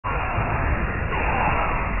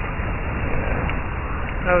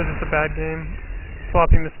That was just a bad game.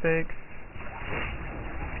 Sloppy mistakes.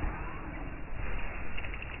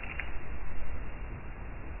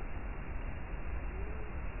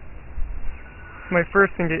 My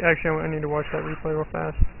first engagement, actually I need to watch that replay real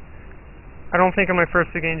fast. I don't think on my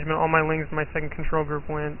first engagement all my lings in my second control group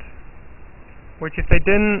went. Which if they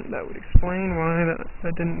didn't, that would explain why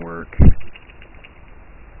that didn't work.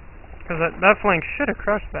 Because that flank should have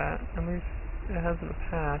crushed that. At least it has in the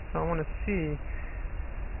past. So I want to see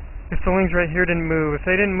if the lings right here didn't move. If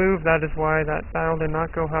they didn't move, that is why that battle did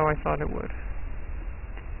not go how I thought it would.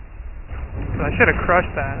 So I should have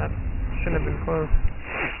crushed that. That shouldn't have been close.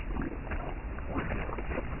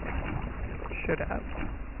 Should have.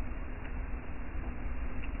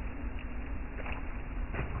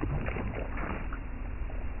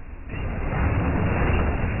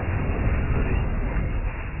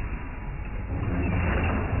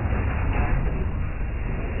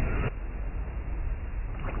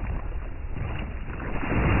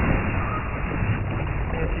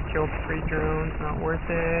 Killed 3 drones, not worth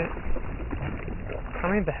it. How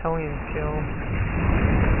many did the Hellions kill?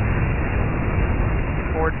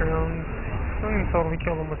 4 drones. Hellions totally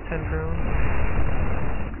killed almost 10 drones.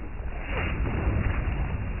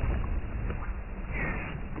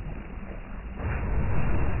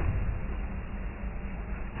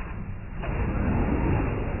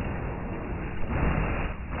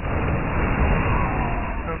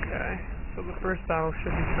 Okay, so the first battle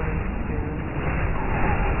should be coming soon.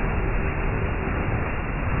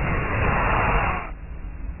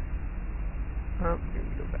 Oh, here we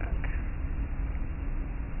go back.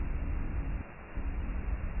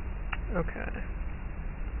 Okay.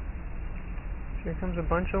 Here comes a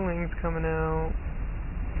bunch of lings coming out.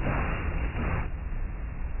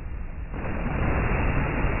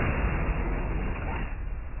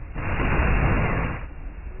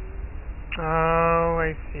 Oh,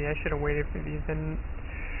 I see. I should have waited for these and...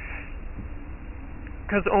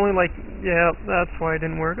 Because only like... Yeah, that's why it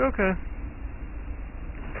didn't work. Okay.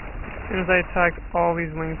 As soon as I attacked, all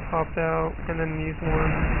these lings popped out, and then these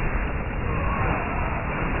ones.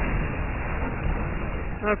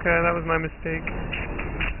 Okay, that was my mistake.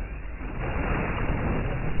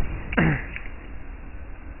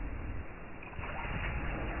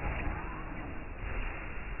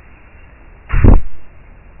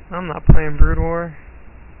 I'm not playing Brood War.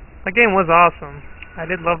 That game was awesome. I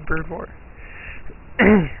did love Brood War.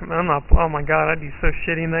 I'm not. Oh my god, I'd be so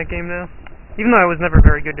shitty in that game now. Even though I was never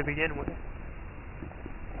very good to begin with.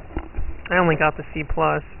 I only got the C+,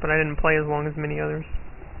 but I didn't play as long as many others.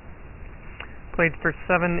 Played for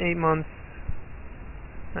 7-8 months.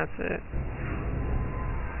 That's it.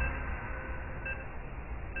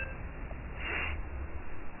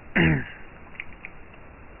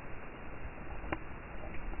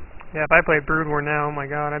 Yeah, if I played Brood War now, oh my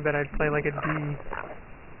god, I bet I'd play like a D.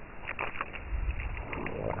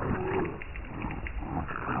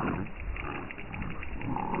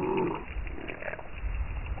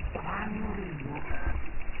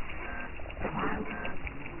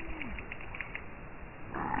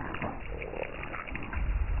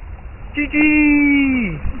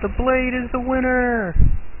 GG! The blade is the winner!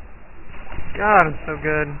 God, I'm so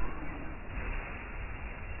good.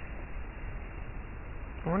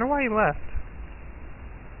 I wonder why he left.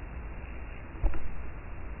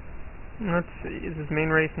 Let's see, is his main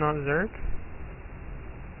race not Zerg?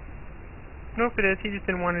 No, if it is, he just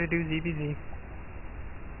didn't want to do ZBZ.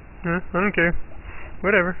 Huh, I don't care.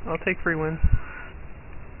 Whatever, I'll take free wins.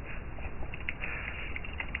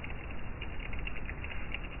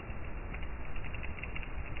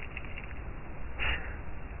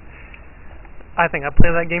 I think I play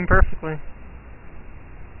that game perfectly.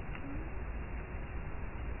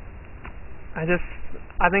 I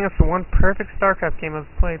think it's the one perfect Starcraft game I've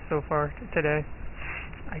played so far today.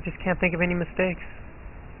 I just can't think of any mistakes.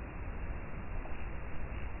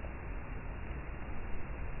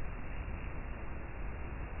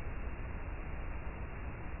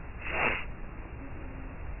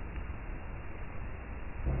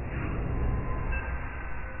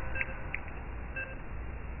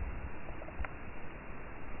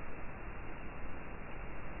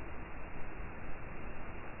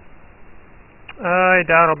 I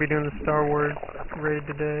doubt I'll be doing the Star Wars raid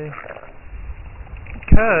today,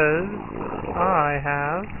 because I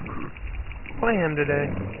have Playham today.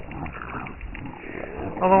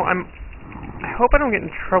 Although I hope I don't get in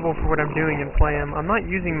trouble for what I'm doing in Playham. I'm not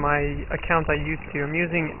using my account I used to. I'm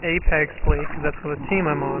using Apex Play because that's the team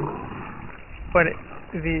I'm on. But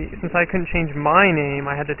since I couldn't change my name,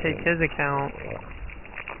 I had to take his account.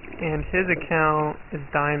 and his account is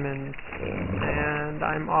diamond, and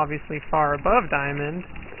I'm obviously far above diamond,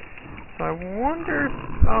 so I wonder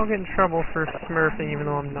if I'll get in trouble for smurfing even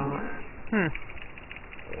though I'm not.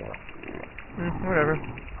 Whatever.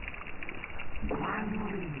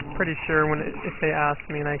 Pretty sure if they ask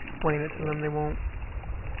me and I explain it to them, they won't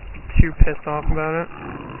be too pissed off about it.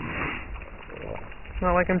 It's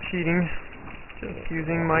not like I'm cheating, just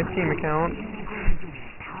using my team account.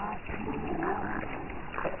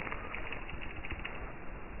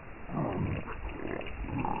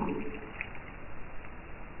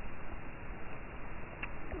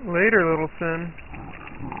 Later, little sin.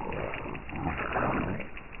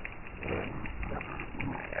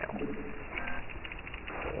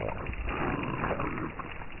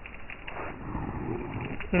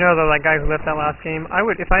 You know, though, that guy who left that last game,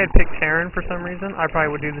 if I had picked Terran for some reason, I probably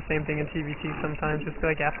would do the same thing in TVT sometimes, just be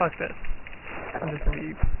like, yeah, fuck this, and just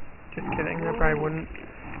leave. Just kidding, I probably wouldn't.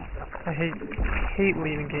 I hate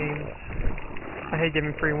leaving games. I hate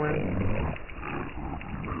giving free wins.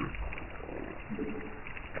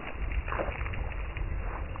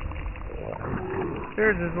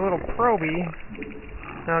 There's this little probie.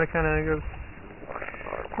 Now it kind of goes,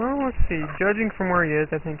 well, let's see, judging from where he is,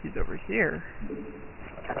 I think he's over here.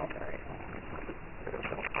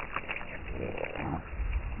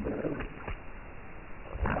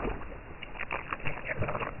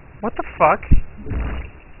 What the fuck?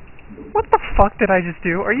 What the fuck did I just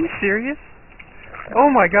do? Are you serious? Oh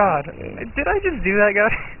my god. Did I just do that,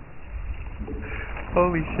 guy?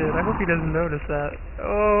 Holy shit, I hope he doesn't notice that.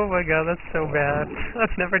 Oh my god, that's so bad.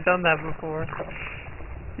 I've never done that before.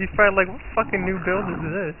 He's probably like, what fucking new build is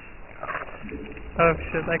this? Oh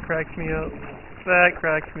shit, that cracks me up. That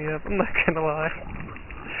cracks me up, I'm not gonna lie.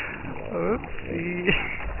 Oopsie.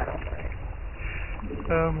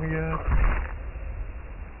 Oh my god.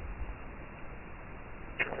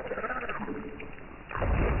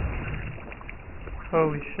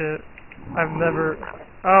 Holy shit. I've never...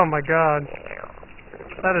 Oh my god.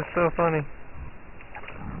 That is so funny.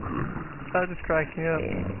 That just cracks me up.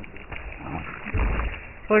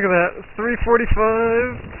 Look at that.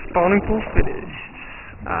 3:45. Spawning pool finished.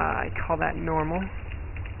 I call that normal.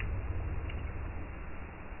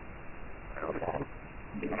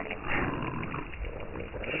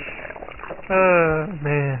 Oh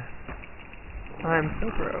man. I'm so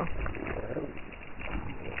pro.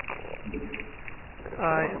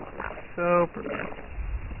 I am so pro.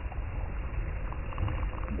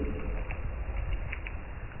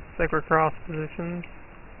 It's like we're cross positions.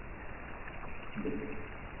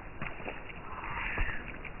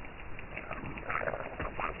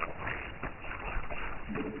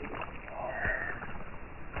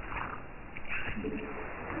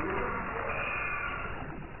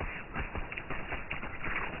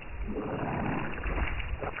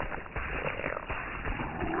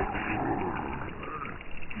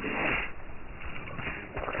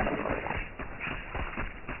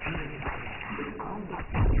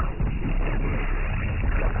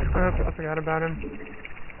 Oops, I forgot about him.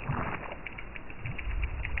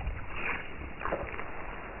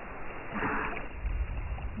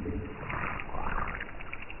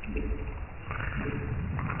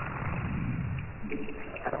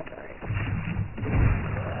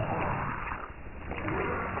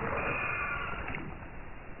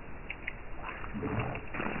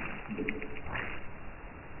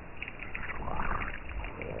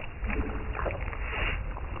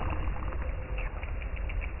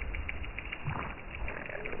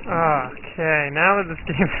 Okay, now that this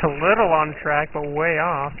game's a little on track, but way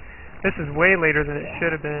off. This is way later than it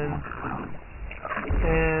should have been.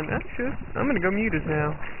 And actually, I'm gonna go mutas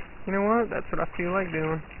now. You know what? That's what I feel like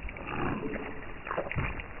doing.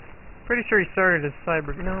 Pretty sure he started as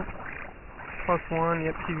cyber. No. +1.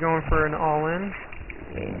 Yep, he's going for an all-in.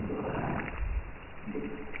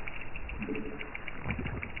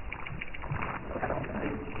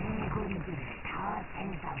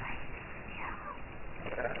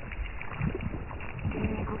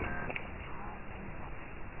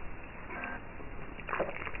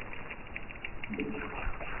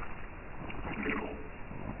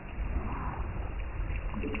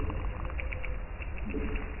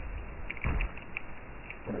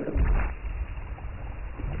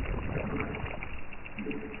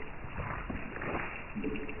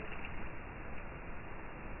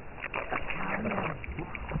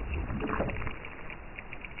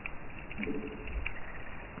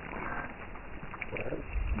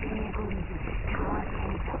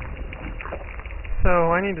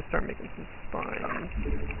 So I need to start making some spines.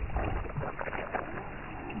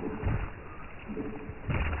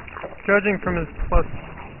 Judging from his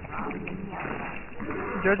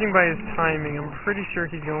Judging by his timing, I'm pretty sure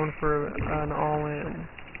he's going for an all-in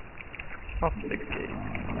off 6 gates.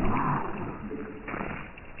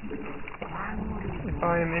 If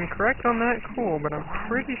I am incorrect on that, cool, but I'm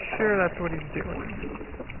pretty sure that's what he's doing.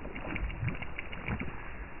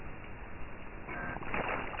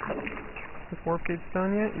 Is warp gates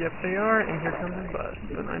done yet? Yep, they are, and here comes his bus.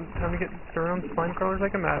 And I'm time to get around spine crawlers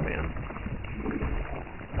like a madman.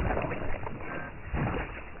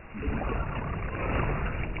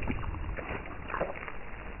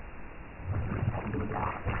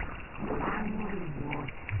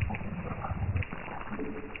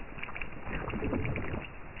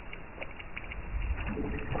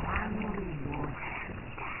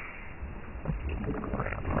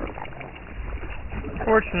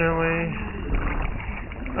 Fortunately,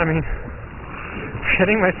 I mean,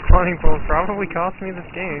 getting my spawning pools probably cost me this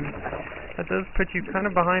game. That does put you kind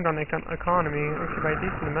of behind on economy, actually by a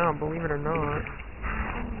decent amount, believe it or not.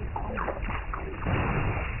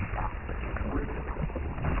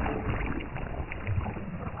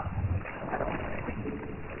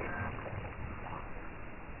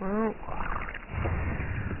 Well,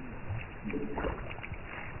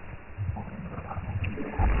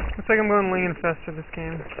 looks like I'm going Ling Infestor this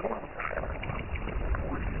game.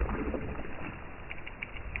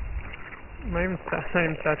 I'm not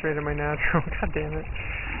even saturated my natural. God damn it.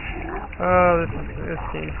 Oh, this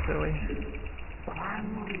game's silly.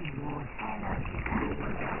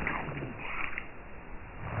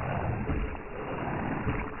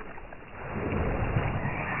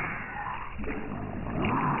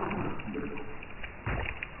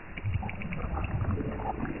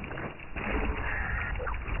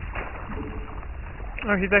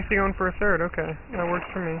 Oh, he's actually going for a third. Okay, that works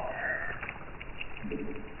for me.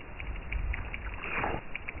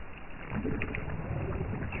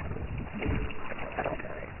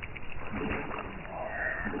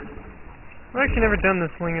 I've actually never done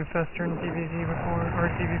this Ling Infestor in DBZ before, or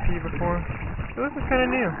DBP before, so this is kind of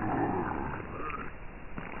new.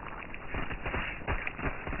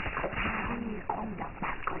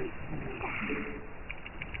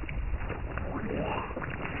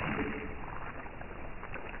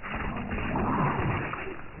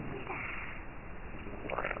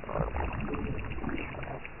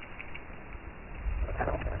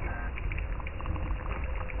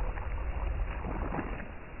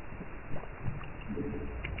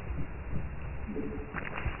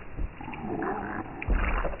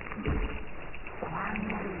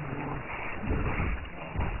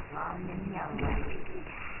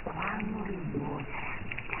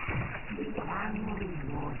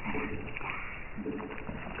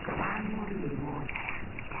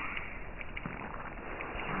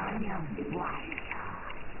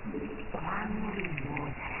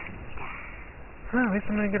 Well, at least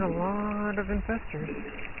I'm going to get a lot of infestors.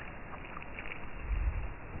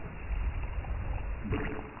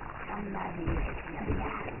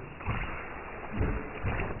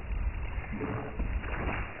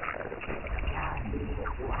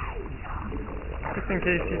 Just in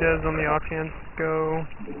case he does on the off chance go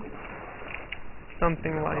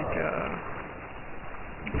something like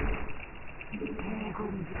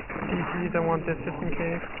DCs, I want this just in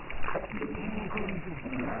case.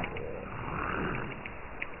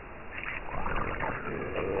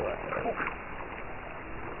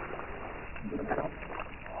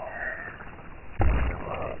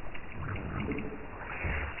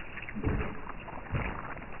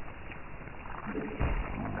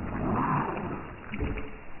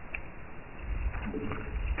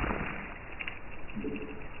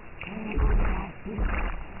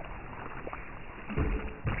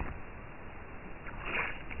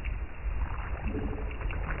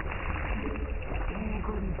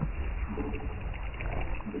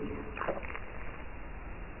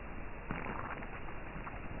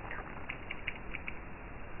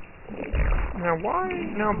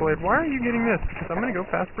 Now Blade, why are you getting this? Because I'm gonna go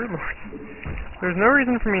past Broodlords. There's no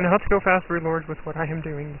reason for me not to go past Broodlords with what I am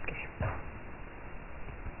doing this game.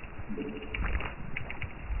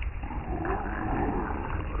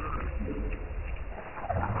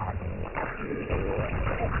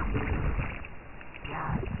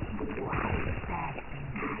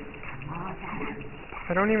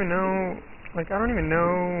 I don't even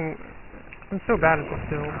know, I'm so bad at this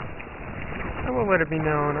build. I will let it be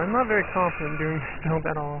known, I'm not very confident doing this build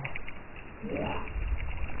at all.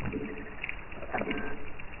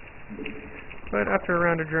 But after a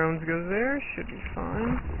round of drones goes there, should be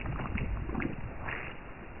fine.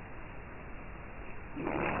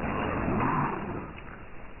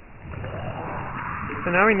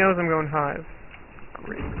 So now he knows I'm going hive.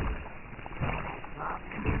 Great.